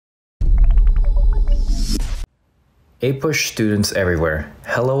APUSH students everywhere,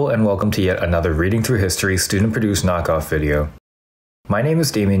 hello and welcome to yet another Reading Through History student-produced knockoff video. My name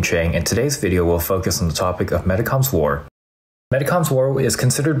is Damien Chang, and today's video will focus on the topic of Metacom's War. Metacom's War is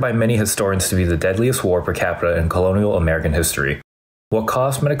considered by many historians to be the deadliest war per capita in colonial American history. What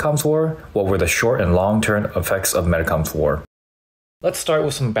caused Metacom's War? What were the short and long-term effects of Metacom's War? Let's start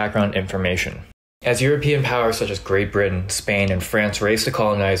with some background information. As European powers such as Great Britain, Spain, and France raced to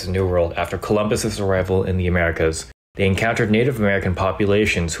colonize the New World after Columbus's arrival in the Americas, they encountered Native American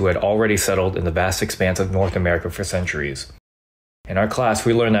populations who had already settled in the vast expanse of North America for centuries. In our class,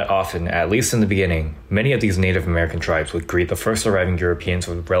 we learned that often, at least in the beginning, many of these Native American tribes would greet the first arriving Europeans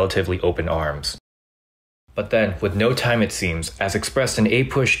with relatively open arms. But then, with no time it seems, as expressed in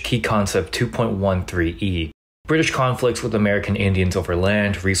APUSH Key Concept 2.13e, British conflicts with American Indians over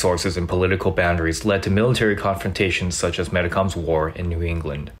land, resources, and political boundaries led to military confrontations such as Metacom's War in New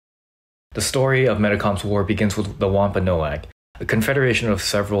England. The story of Metacom's War begins with the Wampanoag, a confederation of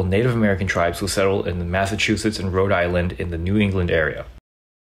several Native American tribes who settled in Massachusetts and Rhode Island in the New England area.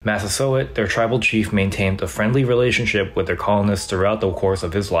 Massasoit, their tribal chief, maintained a friendly relationship with their colonists throughout the course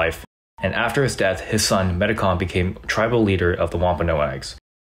of his life, and after his death, his son Metacom became tribal leader of the Wampanoags.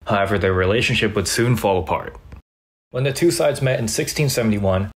 However, their relationship would soon fall apart. When the two sides met in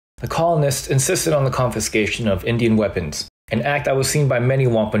 1671, the colonists insisted on the confiscation of Indian weapons, an act that was seen by many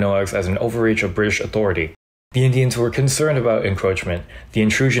Wampanoags as an overreach of British authority. The Indians were concerned about encroachment, the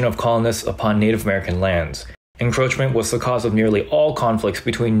intrusion of colonists upon Native American lands. Encroachment was the cause of nearly all conflicts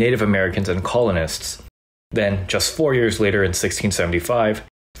between Native Americans and colonists. Then, just 4 years later in 1675,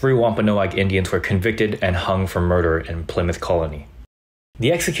 3 Wampanoag Indians were convicted and hung for murder in Plymouth Colony.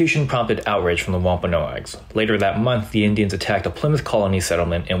 The execution prompted outrage from the Wampanoags. Later that month, the Indians attacked a Plymouth Colony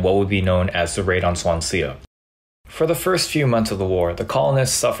settlement in what would be known as the Raid on Swansea. For the first few months of the war, the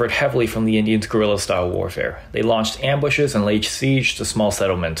colonists suffered heavily from the Indians' guerrilla-style warfare. They launched ambushes and laid siege to small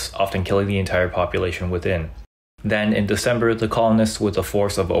settlements, often killing the entire population within. Then, in December, the colonists, with a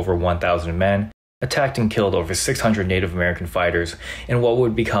force of over 1,000 men, attacked and killed over 600 Native American fighters in what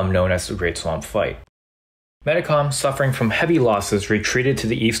would become known as the Great Swamp Fight. Metacom, suffering from heavy losses, retreated to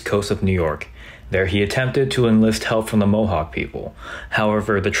the east coast of New York. There he attempted to enlist help from the Mohawk people.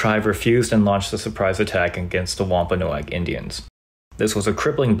 However, the tribe refused and launched a surprise attack against the Wampanoag Indians. This was a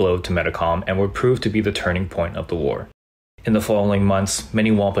crippling blow to Metacom and would prove to be the turning point of the war. In the following months,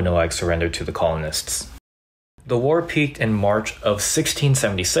 many Wampanoags surrendered to the colonists. The war peaked in March of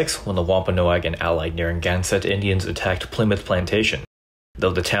 1676 when the Wampanoag and allied Narragansett Indians attacked Plymouth Plantation.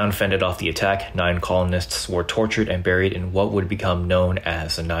 Though the town fended off the attack, 9 colonists were tortured and buried in what would become known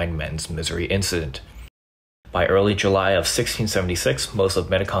as the 9 Men's Misery Incident. By early July of 1676, most of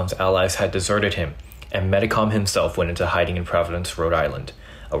Metacom's allies had deserted him, and Metacom himself went into hiding in Providence, Rhode Island.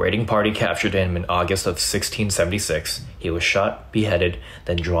 A raiding party captured him in August of 1676. He was shot, beheaded,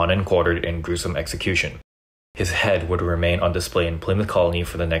 then drawn and quartered in gruesome execution. His head would remain on display in Plymouth Colony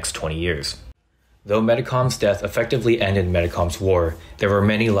for the next 20 years. Though Metacom's death effectively ended Metacom's War, there were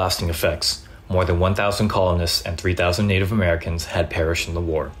many lasting effects. More than 1,000 colonists and 3,000 Native Americans had perished in the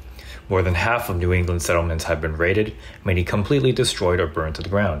war. More than half of New England settlements had been raided, many completely destroyed or burned to the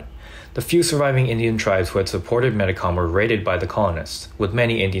ground. The few surviving Indian tribes who had supported Metacom were raided by the colonists, with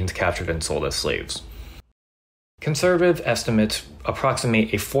many Indians captured and sold as slaves. Conservative estimates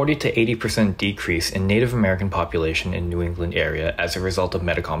approximate a 40 to 80% decrease in Native American population in New England area as a result of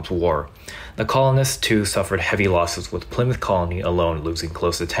Metacom's war. The colonists too suffered heavy losses, with Plymouth Colony alone losing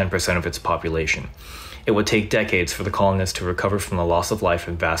close to 10% of its population. It would take decades for the colonists to recover from the loss of life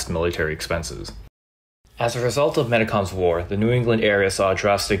and vast military expenses. As a result of Metacom's war, the New England area saw a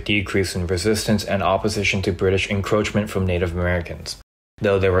drastic decrease in resistance and opposition to British encroachment from Native Americans.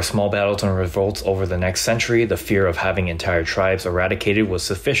 Though there were small battles and revolts over the next century, the fear of having entire tribes eradicated was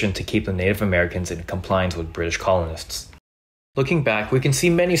sufficient to keep the Native Americans in compliance with British colonists. Looking back, we can see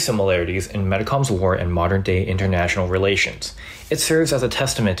many similarities in Metacom's war and modern-day international relations. It serves as a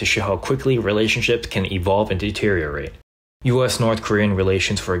testament to show how quickly relationships can evolve and deteriorate. US-North Korean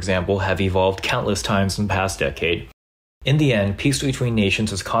relations, for example, have evolved countless times in the past decade. In the end, peace between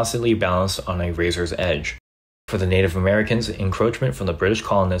nations is constantly balanced on a razor's edge. For the Native Americans, encroachment from the British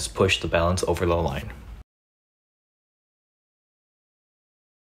colonists pushed the balance over the line.